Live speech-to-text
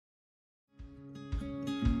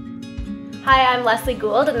Hi, I'm Leslie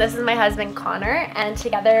Gould, and this is my husband Connor, and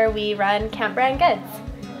together we run Camp Brand Goods.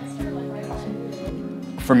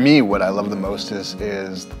 For me, what I love the most is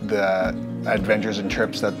the adventures and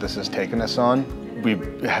trips that this has taken us on. We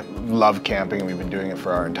love camping, and we've been doing it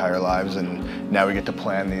for our entire lives, and now we get to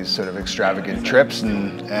plan these sort of extravagant trips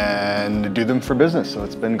and do them for business, so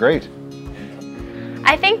it's been great.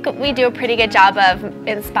 I think we do a pretty good job of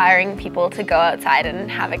inspiring people to go outside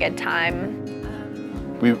and have a good time.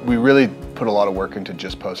 We really put a lot of work into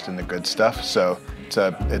just posting the good stuff, so it's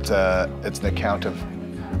an account of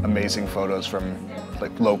amazing photos from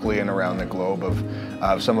like locally and around the globe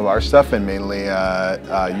of some of our stuff, and mainly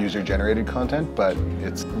user-generated content, but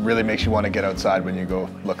it really makes you want to get outside when you go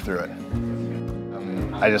look through it.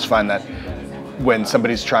 I just find that when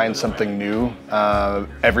somebody's trying something new,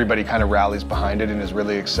 everybody kind of rallies behind it and is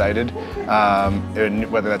really excited.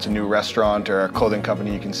 Whether that's a new restaurant or a clothing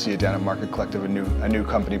company, you can see it down at Market Collective, a new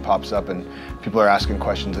company pops up and people are asking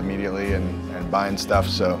questions immediately and buying stuff.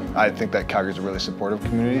 So I think that Calgary's a really supportive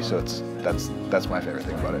community, so that's my favorite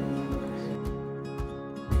thing about it.